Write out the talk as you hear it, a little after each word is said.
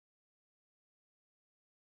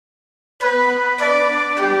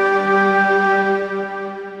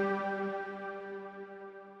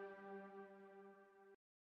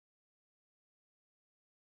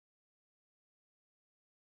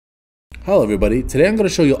Hello everybody, today I'm going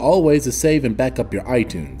to show you all ways to save and back up your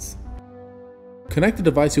iTunes. Connect the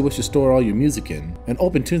device you wish to store all your music in and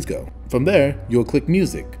open TunesGo. From there, you'll click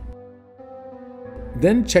Music.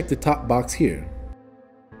 Then check the top box here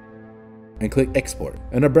and click Export,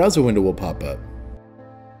 and a browser window will pop up.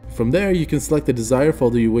 From there, you can select the desired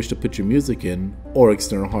folder you wish to put your music in or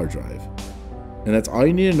external hard drive. And that's all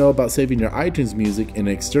you need to know about saving your iTunes music in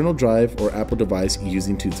an external drive or Apple device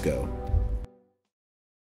using TunesGo.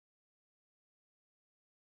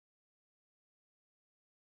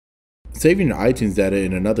 Saving your iTunes data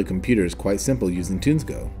in another computer is quite simple using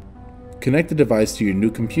TunesGo. Connect the device to your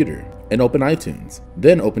new computer and open iTunes.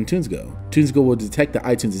 Then open TunesGo. TunesGo will detect that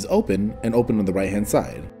iTunes is open and open on the right hand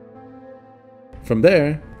side. From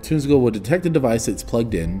there, TunesGo will detect the device it's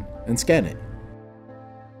plugged in and scan it.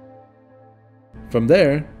 From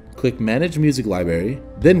there, click Manage Music Library,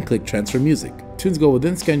 then click Transfer Music. TunesGo will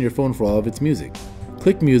then scan your phone for all of its music.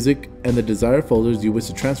 Click Music and the desired folders you wish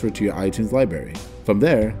to transfer to your iTunes library. From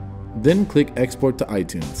there, then click Export to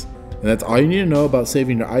iTunes. And that's all you need to know about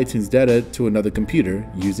saving your iTunes data to another computer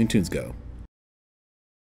using TunesGo.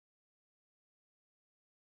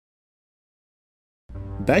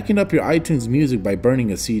 Backing up your iTunes music by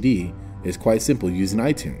burning a CD is quite simple using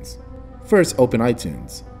iTunes. First, open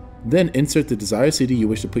iTunes. Then insert the desired CD you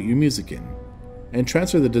wish to put your music in, and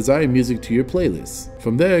transfer the desired music to your playlist.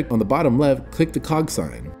 From there, on the bottom left, click the cog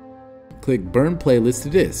sign. Click Burn Playlist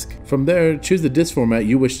to Disk. From there, choose the disk format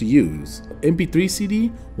you wish to use. MP3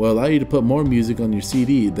 CD will allow you to put more music on your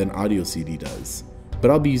CD than audio CD does,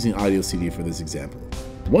 but I'll be using audio CD for this example.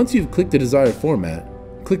 Once you've clicked the desired format,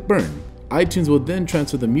 click Burn. iTunes will then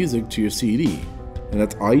transfer the music to your CD. And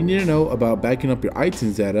that's all you need to know about backing up your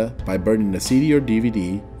iTunes data by burning a CD or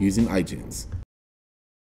DVD using iTunes.